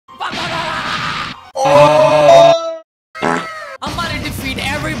I'm about to defeat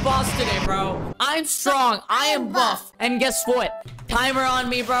every boss today, bro. I'm strong. I am buff. And guess what? Timer on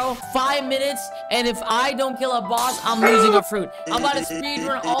me, bro. 5 minutes. And if I don't kill a boss, I'm losing a fruit. I'm about to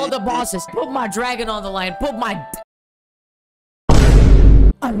speedrun all the bosses. Put my dragon on the line. Put my...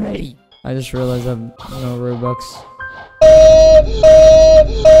 I'm ready. I just realized I have no Robux.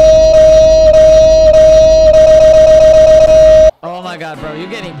 Oh my god, bro, you're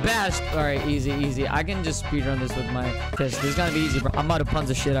getting bashed. Alright, easy, easy. I can just speedrun this with my fist. This is gonna be easy, bro. I'm about to punch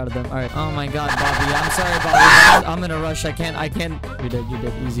the shit out of them. Alright. Oh my god, Bobby. I'm sorry, Bobby. I'm in a rush. I can't. You're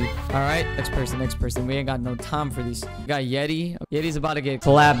dead, easy. Alright, next person. We ain't got no time for these. We got Yeti. Yeti's about to get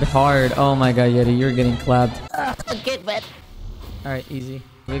clapped hard. Oh my god, Yeti, you're getting clapped. Get wet. Alright, easy.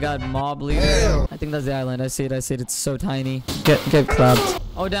 We got mob leader. I think that's the island. I see it. It's so tiny. Get clapped.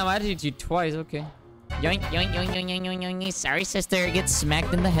 Oh damn, I had to hit you twice. Okay. Yoink, yoink, yoink, yoink, yoink, yoink, yoink. Sorry, sister. Get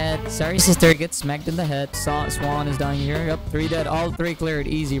smacked in the head. Sorry, sister. Get smacked in the head. Swan is dying here. Yep, 3 dead. All 3 cleared.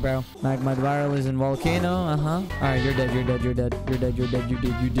 Easy, bro. Magma viral is in volcano. Alright, you're dead. You did.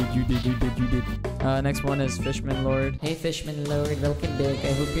 Next one is Fishman Lord. Hey, Fishman Lord. Welcome back.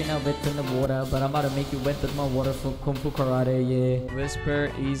 I hope you're not wet from the water, but I'm about to make you wet with my water for Kung Fu Karate, yeah. Whisper,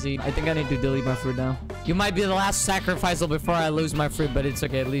 easy. I think I need to delete my fruit now. You might be the last sacrifice before I lose my fruit, but it's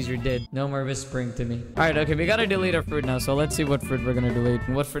okay. At least you're dead. No more whispering to me. Alright, okay, we gotta delete our fruit now, so let's see what fruit we're gonna delete.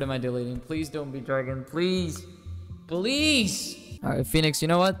 What fruit am I deleting? Please don't be dragon. Please. Alright, Phoenix, you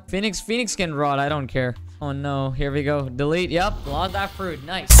know what? Phoenix can rot. I don't care. Oh no, here we go. Delete. Yep, lost that fruit.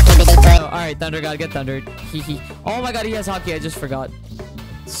 Nice. Oh, alright, Thunder God, get thundered. Oh my god, he has hockey. I just forgot.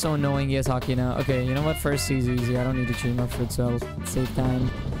 It's so annoying he has hockey now. Okay, you know what? First is easy. I don't need to choose my fruit, so I'll save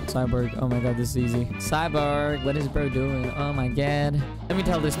time. Cyborg. Oh my god, this is easy. Cyborg, what is bro doing? Oh my god. Let me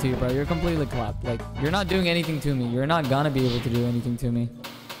tell this to you, bro. You're completely clapped. Like, you're not doing anything to me. You're not gonna be able to do anything to me.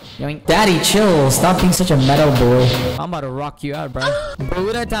 Yoink. Daddy, chill. Stop being such a metal boy. I'm about to rock you out, bro.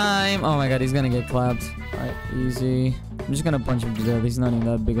 Buddha time. Oh my god, he's gonna get clapped. Alright, easy. I'm just gonna punch him to death. He's not even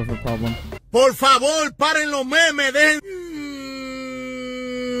that big of a problem. Por favor, paren los memes.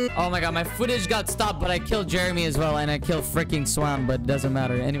 Oh my god, my footage got stopped, but I killed Jeremy as well, and I killed freaking Swan, but it doesn't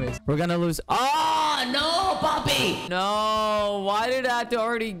matter. Anyways, we're gonna lose. Oh, no, Poppy! No, why did I have to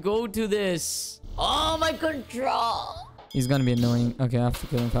already go to this? Oh, my control. He's gonna be annoying. Okay, I have to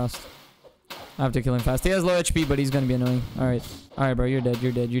kill him fast. He has low HP, but he's gonna be annoying. Alright, bro, you're dead.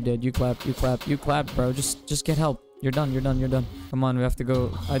 You clapped, bro. Just get help. You're done. Come on, we have to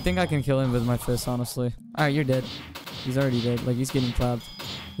go. I think I can kill him with my fist, honestly. Alright, you're dead. He's already dead. Like, he's getting clapped.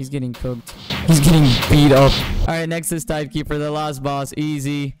 He's getting cooked. He's getting beat up. Alright, next is Tidekeeper, the last boss.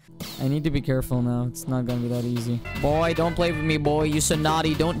 Easy. I need to be careful now. It's not gonna be that easy. Boy, don't play with me, boy. You so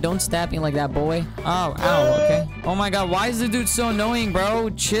naughty. Don't stab me like that, boy. Oh, ow, okay. Oh my god, why is the dude so annoying,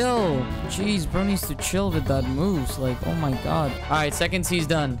 bro? Chill. Jeez, bro needs to chill with that moves. Like, oh my god. Alright, second C's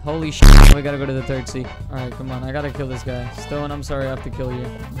done. Holy shit. We gotta go to the third C. Alright, come on. I gotta kill this guy. Stone, I'm sorry I have to kill you.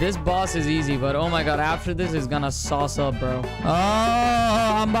 This boss is easy, but oh my god, after this is gonna sauce up, bro.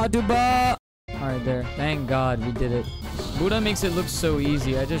 Oh, I'm about to buy. Alright, there. Thank god we did it. Buddha makes it look so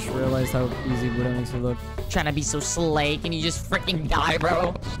easy. I just realized how easy Buddha makes it look. Trying to be so slay. Can you just freaking die,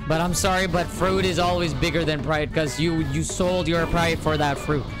 bro? But I'm sorry, but fruit is always bigger than pride because you sold your pride for that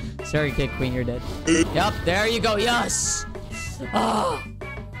fruit. Sorry, Kid Queen, you're dead. Yup, there you go. Yes.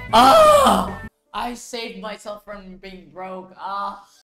 I saved myself from being broke.